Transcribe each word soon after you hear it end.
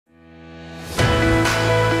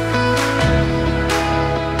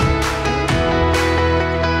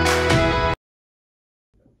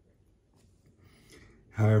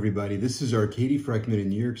Hi everybody, this is Arkady Frekhtman, a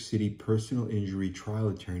New York City personal injury trial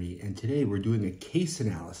attorney, and today we're doing a case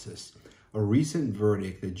analysis, a recent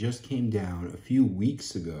verdict that just came down a few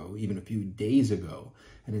weeks ago, even a few days ago,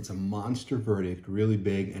 and it's a monster verdict, really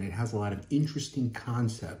big, and it has a lot of interesting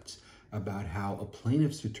concepts about how a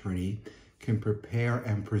plaintiff's attorney can prepare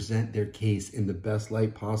and present their case in the best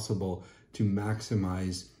light possible to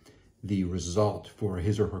maximize the result for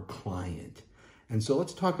his or her client. And so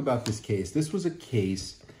let's talk about this case. This was a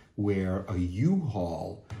case where a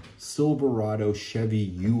U-Haul, Silverado Chevy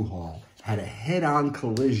U-Haul, had a head-on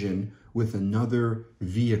collision with another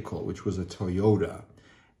vehicle, which was a Toyota.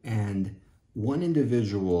 And one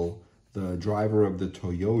individual, the driver of the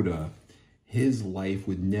Toyota, his life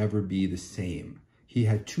would never be the same. He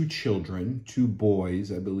had two children, two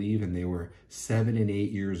boys, I believe, and they were 7 and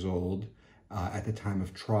 8 years old at the time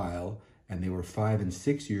of trial, and they were 5 and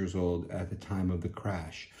 6 years old at the time of the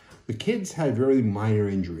crash. The kids had very minor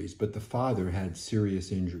injuries, but the father had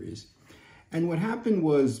serious injuries. And what happened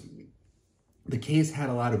was the case had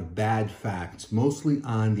a lot of bad facts, mostly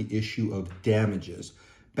on the issue of damages.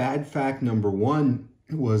 Bad fact number one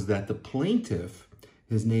was that the plaintiff,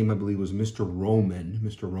 his name I believe was Mr.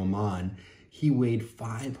 Roman, he weighed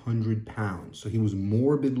 500 pounds. So he was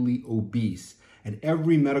morbidly obese, and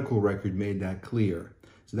every medical record made that clear.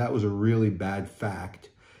 So that was a really bad fact.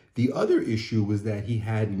 The other issue was that he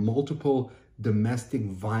had multiple domestic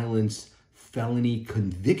violence felony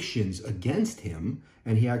convictions against him,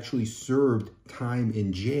 and he actually served time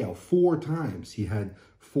in jail 4 times. He had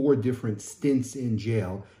 4 different stints in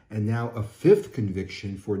jail, and now a 5th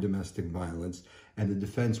conviction for domestic violence, and the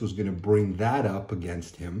defense was going to bring that up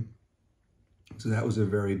against him. So that was a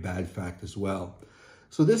very bad fact as well.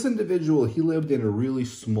 So this individual, he lived in a really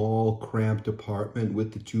small, cramped apartment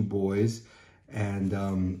with the 2 boys, and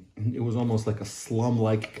it was almost like a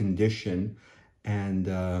slum-like condition. And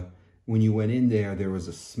when you went in there, there was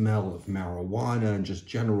a smell of marijuana and just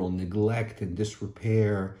general neglect and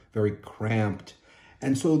disrepair, very cramped.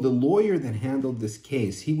 And so the lawyer that handled this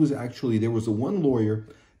case, there was one lawyer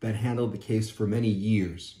that handled the case for many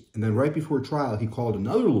years. And then right before trial, he called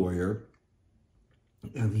another lawyer,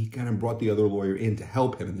 and he kind of brought the other lawyer in to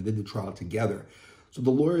help him, and they did the trial together. So the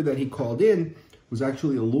lawyer that he called in was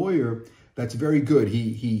actually a lawyer that's very good.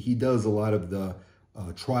 He does a lot of the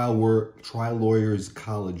trial lawyers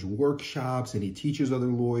college workshops, and he teaches other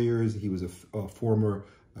lawyers. He was a former,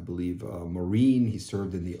 I believe, Marine. He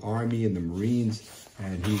served in the Army and the Marines,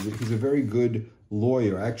 and he's a very good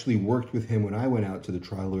lawyer. I actually worked with him when I went out to the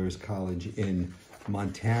trial lawyers college in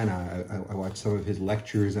Montana. I watched some of his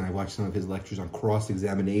lectures, and I watched some of his lectures on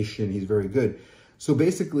cross-examination. He's very good. So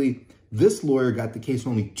basically, this lawyer got the case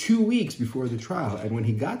only 2 weeks before the trial. And when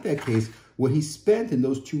he got that case, what he spent in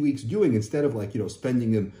those 2 weeks doing, instead of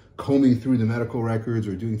spending them combing through the medical records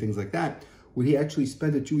or doing things like that, what he actually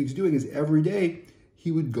spent the 2 weeks doing is every day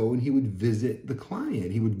he would go and he would visit the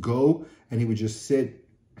client. He would go and he would just sit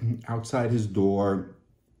outside his door.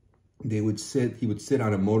 He would sit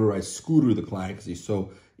on a motorized scooter, the client, because he's so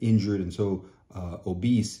injured and so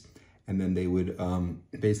obese. And then they would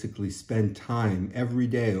basically spend time every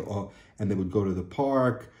day, and they would go to the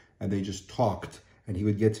park, and they just talked, and he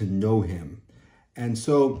would get to know him. And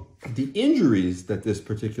so the injuries that this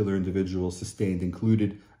particular individual sustained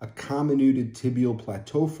included a comminuted tibial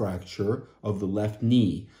plateau fracture of the left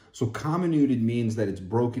knee. So comminuted means that it's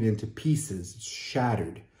broken into pieces, it's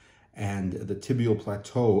shattered. And the tibial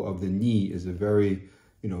plateau of the knee is a very,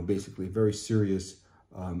 basically a very serious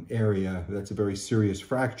area. That's a very serious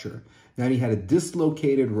fracture. Now he had a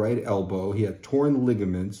dislocated right elbow. He had torn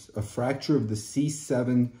ligaments, a fracture of the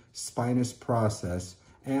C7 spinous process,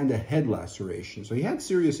 and a head laceration. So he had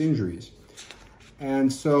serious injuries.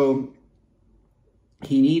 And so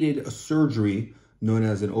he needed a surgery known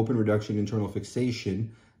as an open reduction internal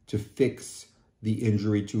fixation to fix the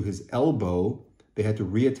injury to his elbow. They had to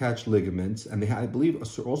reattach ligaments, and they had, I believe,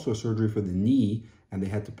 also a surgery for the knee, and they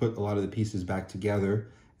had to put a lot of the pieces back together,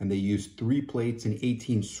 and they used 3 plates and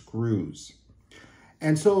 18 screws.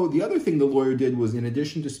 And so the other thing the lawyer did was, in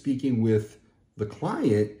addition to speaking with the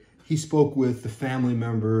client, he spoke with the family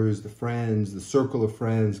members, the friends, the circle of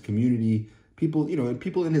friends, community, people,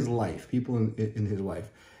 people in his life, in his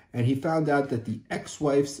life. And he found out that the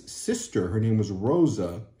ex-wife's sister, her name was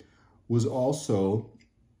Rosa, was also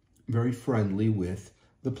very friendly with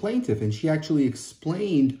the plaintiff, and she actually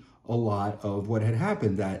explained a lot of what had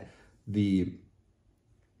happened, that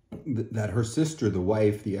her sister, the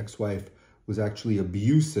wife, the ex-wife, was actually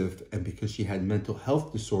abusive, and because she had mental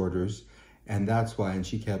health disorders, and that's why, and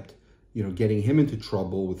she kept, getting him into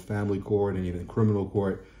trouble with family court and even criminal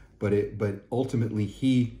court, but ultimately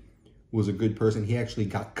he was a good person. He actually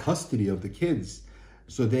got custody of the kids.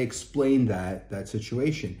 So they explained that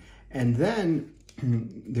situation. And then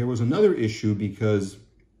there was another issue because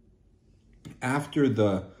after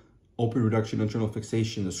the open reduction internal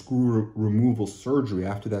fixation, the screw removal surgery,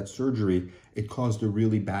 after that surgery, it caused a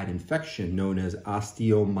really bad infection known as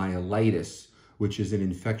osteomyelitis, which is an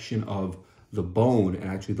infection of the bone and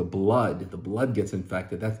actually the blood. The blood gets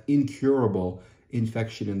infected. That's incurable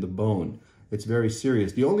infection in the bone. It's very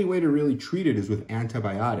serious. The only way to really treat it is with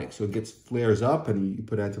antibiotics. So it flares up and you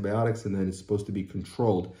put antibiotics and then it's supposed to be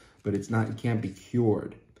controlled, but it can't be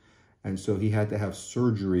cured. And so he had to have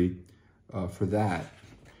surgery for that.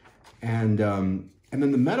 And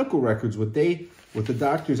then the medical records, what the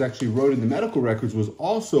doctors actually wrote in the medical records was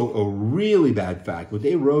also a really bad fact. What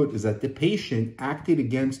they wrote is that the patient acted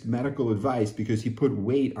against medical advice because he put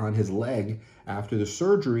weight on his leg after the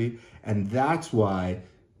surgery, and that's why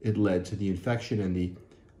it led to the infection and the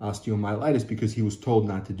osteomyelitis, because he was told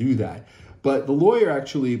not to do that. But the lawyer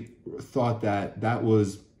actually thought that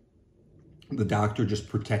was the doctor just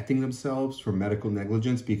protecting themselves from medical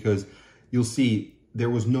negligence, because you'll see there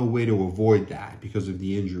was no way to avoid that because of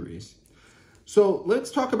the injuries. So let's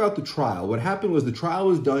talk about the trial. What happened was the trial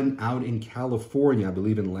was done out in California, I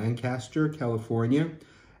believe in Lancaster, California.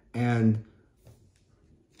 And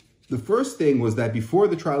the first thing was that before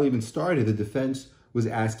the trial even started, the defense was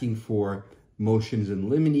asking for motions in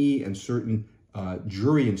limine and certain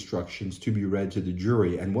jury instructions to be read to the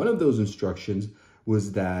jury. And one of those instructions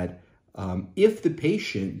was that if the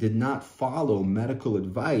patient did not follow medical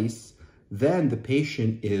advice, then the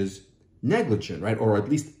patient is negligent, right? Or at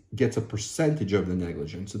least gets a percentage of the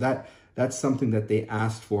negligence. So that's something that they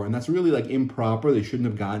asked for. And that's really like improper. They shouldn't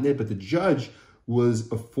have gotten it. But the judge was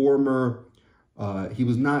a former, he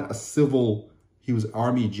was not a civil, he was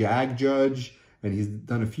Army JAG judge. And he's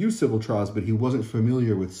done a few civil trials, but he wasn't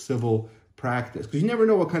familiar with civil practice. Because you never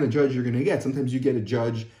know what kind of judge you're going to get. Sometimes you get a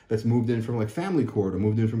judge that's moved in from like family court or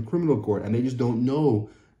moved in from criminal court, and they just don't know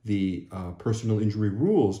the personal injury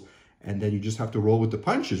rules. And then you just have to roll with the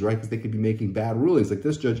punches, right? Because they could be making bad rulings like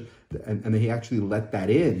this judge, and he actually let that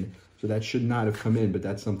in. So that should not have come in, but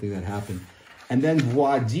that's something that happened. And then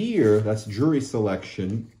voir dire, that's jury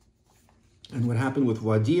selection. And what happened with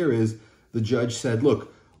voir dire is the judge said,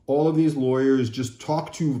 look, all of these lawyers just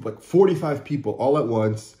talk to like 45 people all at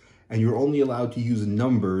once, and you're only allowed to use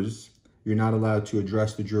numbers. You're not allowed to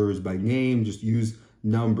address the jurors by name, just use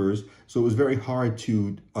numbers. So it was very hard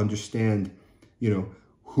to understand,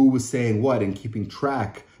 who was saying what and keeping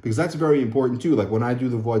track, because that's very important too. Like when I do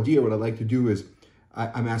the voir dire, what I like to do is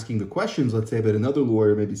I'm asking the questions, let's say, but another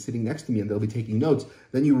lawyer may be sitting next to me and they'll be taking notes.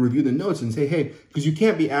 Then you review the notes and say, hey, because you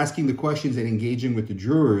can't be asking the questions and engaging with the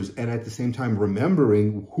jurors and at the same time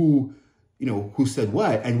remembering who said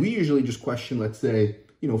what. And we usually just question, let's say,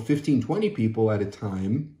 15, 20 people at a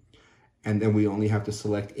time. And then we only have to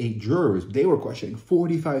select 8 jurors. They were questioning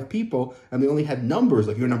 45 people and they only had numbers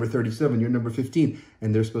like you're number 37, you're number 15.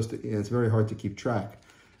 And they're supposed to, it's very hard to keep track.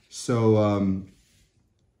 So,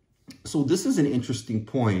 so this is an interesting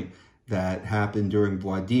point that happened during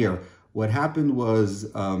voir dire. What happened was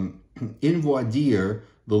in voir dire,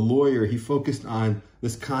 the lawyer, he focused on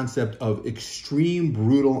this concept of extreme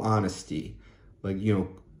brutal honesty, like,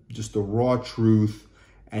 just the raw truth.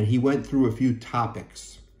 And he went through a few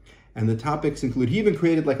topics. And the topics include, he even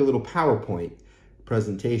created like a little PowerPoint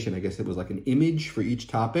presentation. I guess it was like an image for each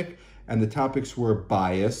topic. And the topics were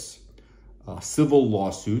bias, civil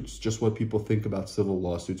lawsuits, just what people think about civil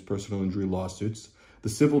lawsuits, personal injury lawsuits, the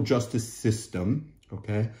civil justice system,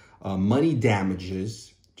 okay, money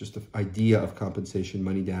damages, just the idea of compensation,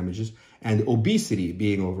 money damages, and obesity,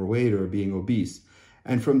 being overweight or being obese.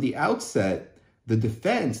 And from the outset, the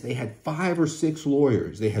defense, they had 5 or 6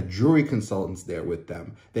 lawyers. They had jury consultants there with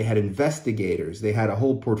them. They had investigators. They had a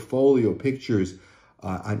whole portfolio, pictures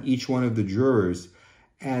on each one of the jurors.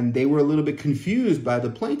 And they were a little bit confused by the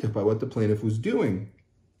plaintiff, by what the plaintiff was doing.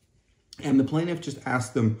 And the plaintiff just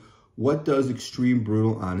asked them, what does extreme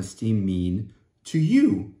brutal honesty mean to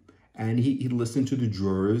you? And he listened to the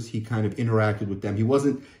jurors. He kind of interacted with them.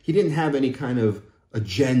 He didn't have any kind of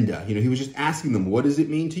agenda. He was just asking them, what does it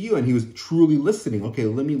mean to you? And he was truly listening. Okay,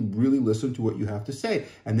 let me really listen to what you have to say.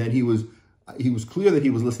 And then he was clear that he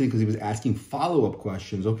was listening because he was asking follow-up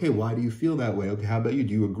questions. Okay, why do you feel that way? Okay, how about you?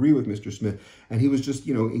 Do you agree with Mr. Smith? And he was just,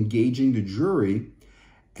 engaging the jury.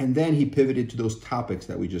 And then he pivoted to those topics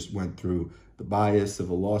that we just went through, the bias,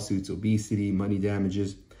 civil lawsuits, obesity, money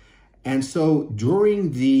damages. And so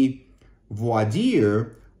during the voir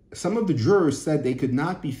dire, some of the jurors said they could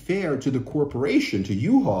not be fair to the corporation, to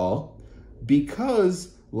U-Haul,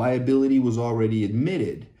 because liability was already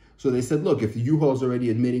admitted. So they said, look, if the U-Haul's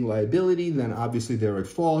already admitting liability, then obviously they're at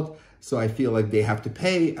fault. So I feel like they have to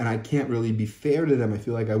pay, and I can't really be fair to them. I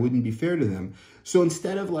feel like I wouldn't be fair to them. So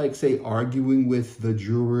instead of, like, say, arguing with the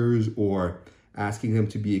jurors or asking them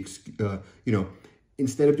to be,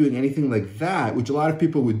 instead of doing anything like that, which a lot of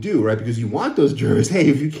people would do, right? Because you want those jurors, hey,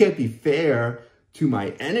 if you can't be fair to my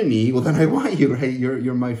enemy, well, then I want you, right?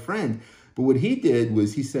 You're my friend. But what he did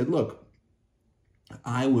was he said, look,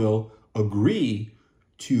 I will agree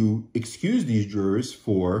to excuse these jurors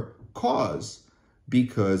for cause,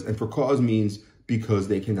 and for cause means because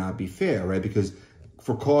they cannot be fair, right? Because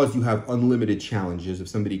for cause, you have unlimited challenges. If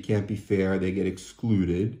somebody can't be fair, they get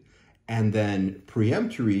excluded. And then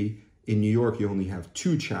preemptory, in New York, you only have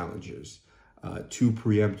 2 challenges, 2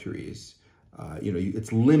 preemptories.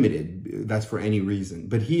 It's limited. That's for any reason.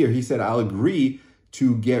 But here, he said, I'll agree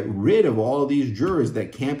to get rid of all these jurors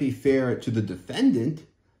that can't be fair to the defendant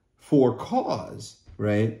for cause,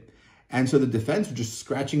 right? And so the defense were just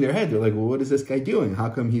scratching their head. They're like, well, what is this guy doing? How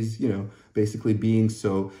come he's, basically being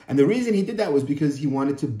so? And the reason he did that was because he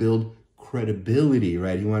wanted to build credibility,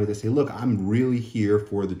 right? He wanted to say, look, I'm really here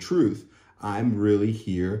for the truth. I'm really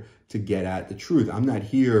here to get at the truth. I'm not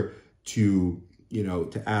here to,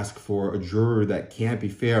 to ask for a juror that can't be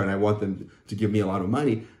fair and I want them to give me a lot of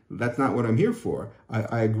money. That's not what I'm here for.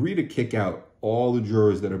 I agree to kick out all the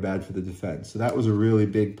jurors that are bad for the defense. So that was a really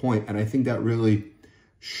big point. And I think that really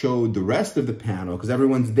showed the rest of the panel, because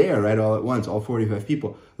everyone's there, right, all at once, all 45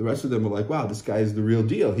 people. The rest of them were like, wow, this guy is the real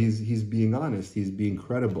deal. He's being honest. He's being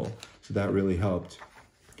credible. So that really helped.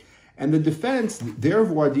 And the defense, their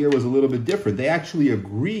voir dire was a little bit different. They actually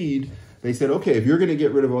agreed. They said, okay, if you're going to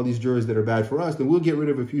get rid of all these jurors that are bad for us, then we'll get rid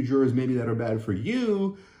of a few jurors maybe that are bad for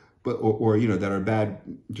you, but or that are bad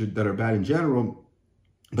in general.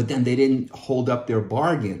 But then they didn't hold up their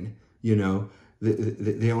bargain.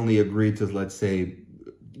 They only agreed to, let's say,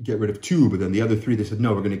 get rid of 2, but then the other 3, they said,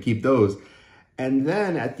 no, we're going to keep those. And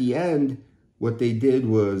then at the end, what they did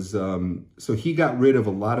was, so he got rid of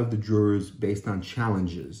a lot of the jurors based on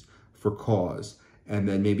challenges for cause. And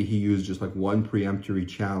then maybe he used just like 1 preemptory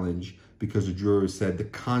challenge because the jurors said the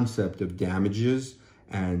concept of damages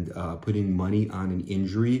and putting money on an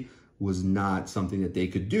injury was not something that they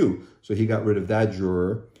could do. So he got rid of that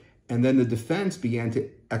juror. And then the defense began to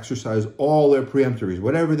exercise all their preemptories,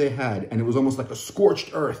 whatever they had. And it was almost like a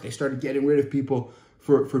scorched earth. They started getting rid of people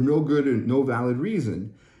for no good and no valid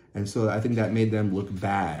reason. And so I think that made them look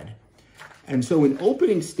bad. And so in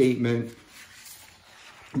opening statement,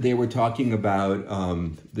 they were talking about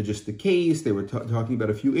the case. They were talking about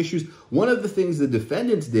a few issues. One of the things the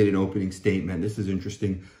defendants did in opening statement, this is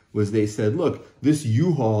interesting, was they said, look, this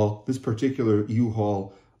U-Haul, this particular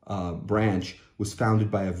U-Haul branch was founded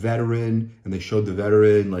by a veteran, and they showed the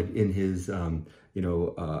veteran like in his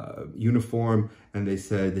uniform, and they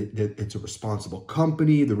said that it's a responsible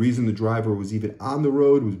company. The reason the driver was even on the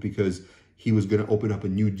road was because he was going to open up a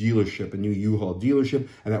new dealership, a new U-Haul dealership,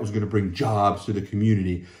 and that was going to bring jobs to the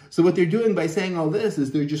community. So what they're doing by saying all this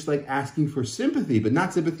is they're just like asking for sympathy, but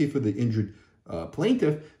not sympathy for the injured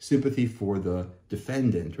plaintiff, sympathy for the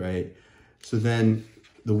defendant, right? So then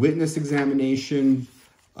the witness examination,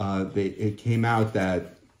 it came out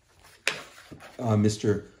that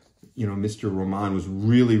Mr. Roman was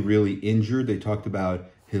really, really injured. They talked about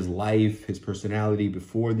his life, his personality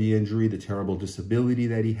before the injury, the terrible disability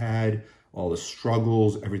that he had, all the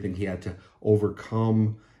struggles, everything he had to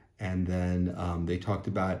overcome. And then they talked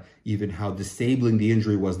about even how disabling the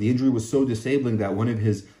injury was. The injury was so disabling that one of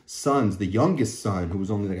his sons, the youngest son, who was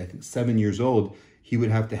only like, I think 7 years old, he would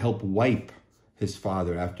have to help wipe his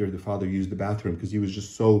father after the father used the bathroom because he was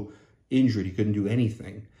just so injured, he couldn't do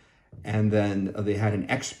anything. And then they had an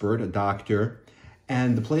expert, a doctor,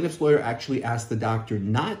 and the plaintiff's lawyer actually asked the doctor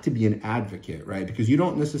not to be an advocate, right? Because you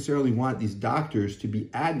don't necessarily want these doctors to be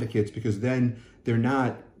advocates because then they're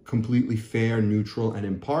not completely fair, neutral, and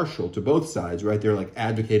impartial to both sides, right? They're like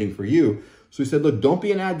advocating for you. So he said, look, don't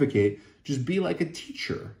be an advocate, just be like a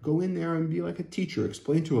teacher. Go in there and be like a teacher.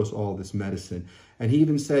 Explain to us all this medicine. And he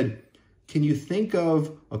even said, can you think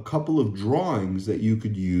of a couple of drawings that you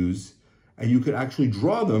could use and you could actually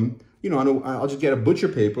draw them? I'll just get a butcher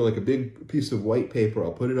paper, like a big piece of white paper.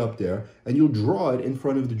 I'll put it up there and you'll draw it in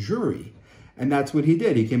front of the jury. And that's what he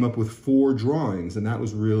did. He came up with 4 drawings, and that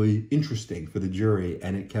was really interesting for the jury,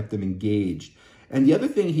 and it kept them engaged. And the other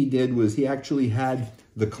thing he did was he actually had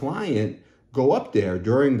the client go up there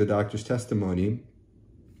during the doctor's testimony.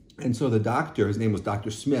 And so the doctor, his name was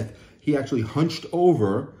Dr. Smith, he actually hunched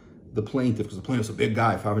over the plaintiff, because the plaintiff's a big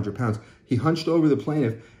guy, 500 pounds. He hunched over the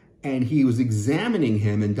plaintiff, And he was examining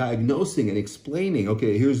him and diagnosing and explaining,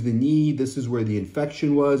 okay, here's the knee, this is where the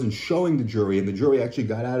infection was, and showing the jury. And the jury actually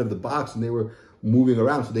got out of the box and they were moving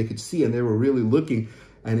around so they could see, and they were really looking.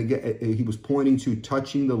 And again, he was pointing to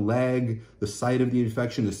touching the leg, the site of the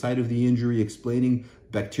infection, the site of the injury, explaining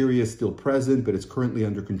bacteria is still present, but it's currently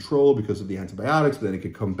under control because of the antibiotics, but then it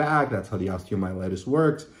could come back. That's how the osteomyelitis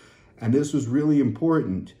works. And this was really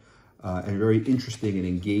important and very interesting and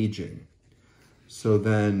engaging. So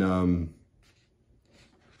then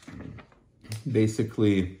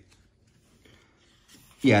basically,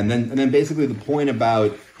 yeah, and then basically the point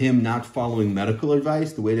about him not following medical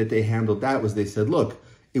advice, the way that they handled that was they said, look,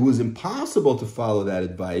 it was impossible to follow that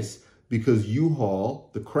advice because U-Haul,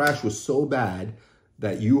 the crash was so bad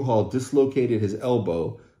that U-Haul dislocated his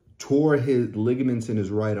elbow, tore his ligaments in his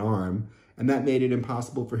right arm, and that made it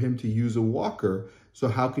impossible for him to use a walker. So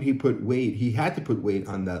how could he put weight? He had to put weight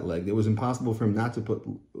on that leg. It was impossible for him not to put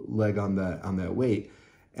leg on that weight.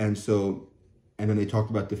 And then they talked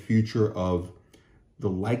about the future of the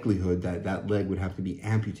likelihood that that leg would have to be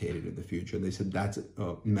amputated in the future. They said that's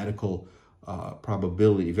a medical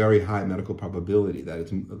probability, very high medical probability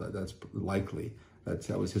that's likely.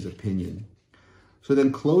 That was his opinion. So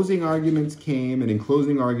then closing arguments came, and in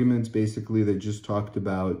closing arguments, basically they just talked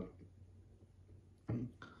about,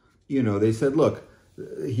 they said, look,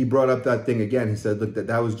 he brought up that thing again. He said, look,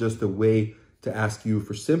 that was just a way to ask you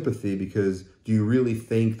for sympathy, because do you really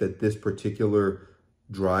think that this particular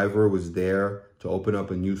driver was there to open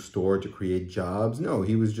up a new store to create jobs? No,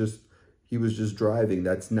 he was just driving.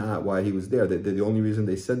 That's not why he was there. The only reason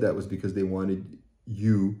they said that was because they wanted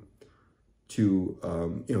you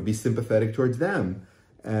to, be sympathetic towards them.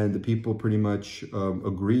 And the people pretty much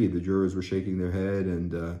agreed. The jurors were shaking their head,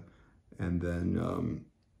 and then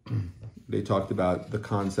they talked about the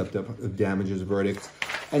concept of damages verdicts.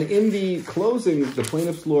 And in the closing, the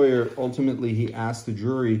plaintiff's lawyer, ultimately, he asked the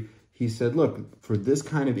jury, he said, look, for this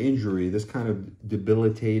kind of injury, this kind of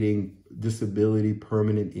debilitating disability,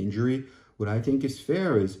 permanent injury, what I think is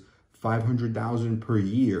fair is $500,000 per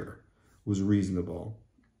year was reasonable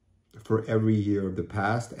for every year of the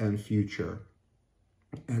past and future.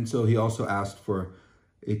 And so he also asked for,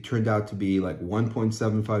 it turned out to be like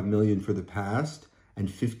 1.75 million for the past and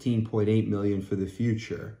 15.8 million for the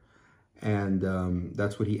future. And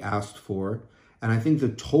that's what he asked for. And I think the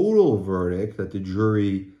total verdict that the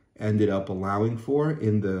jury ended up allowing for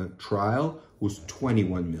in the trial was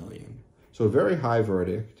 21 million. So a very high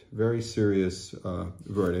verdict, very serious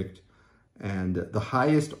verdict. And the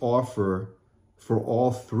highest offer for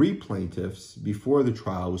all three plaintiffs before the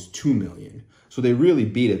trial was 2 million. So they really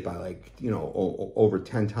beat it by over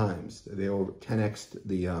 10 times. They over 10x'd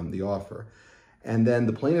the offer. And then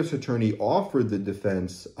the plaintiff's attorney offered the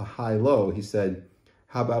defense a high-low. He said,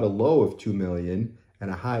 how about a low of 2 million and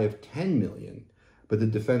a high of 10 million? But the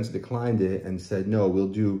defense declined it and said, no, we'll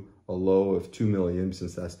do a low of 2 million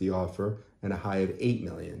since that's the offer, and a high of 8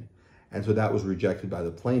 million. And so that was rejected by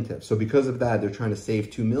the plaintiff. So because of that, they're trying to save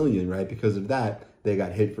 2 million, right? Because of that, they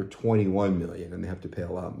got hit for 21 million and they have to pay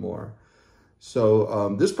a lot more.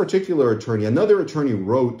 So this particular attorney, another attorney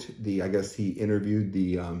wrote I guess he interviewed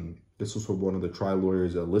this was for one of the trial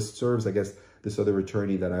lawyers' listservs. I guess this other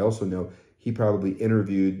attorney that I also know, he probably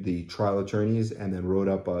interviewed the trial attorneys and then wrote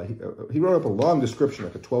up, he wrote up a long description,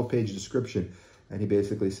 like a 12-page description. And he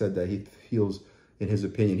basically said that he feels, in his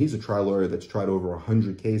opinion, he's a trial lawyer that's tried over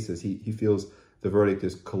 100 cases. He feels the verdict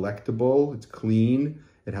is collectible, it's clean,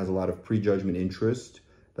 it has a lot of prejudgment interest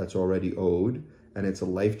that's already owed, and it's a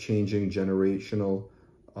life-changing, generational,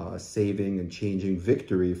 saving and changing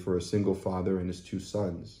victory for a single father and his 2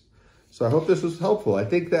 sons. So I hope this was helpful. I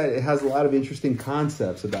think that it has a lot of interesting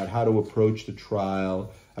concepts about how to approach the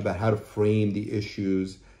trial, about how to frame the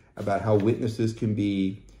issues, about how witnesses can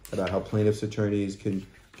be, about how plaintiffs' attorneys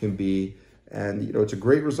can be. And, it's a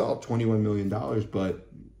great result, $21 million, but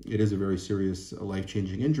it is a very serious,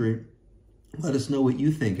 life-changing injury. Let us know what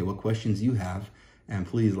you think and what questions you have. And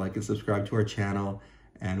please like and subscribe to our channel.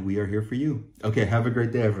 And we are here for you. Okay, have a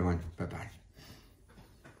great day, everyone. Bye-bye.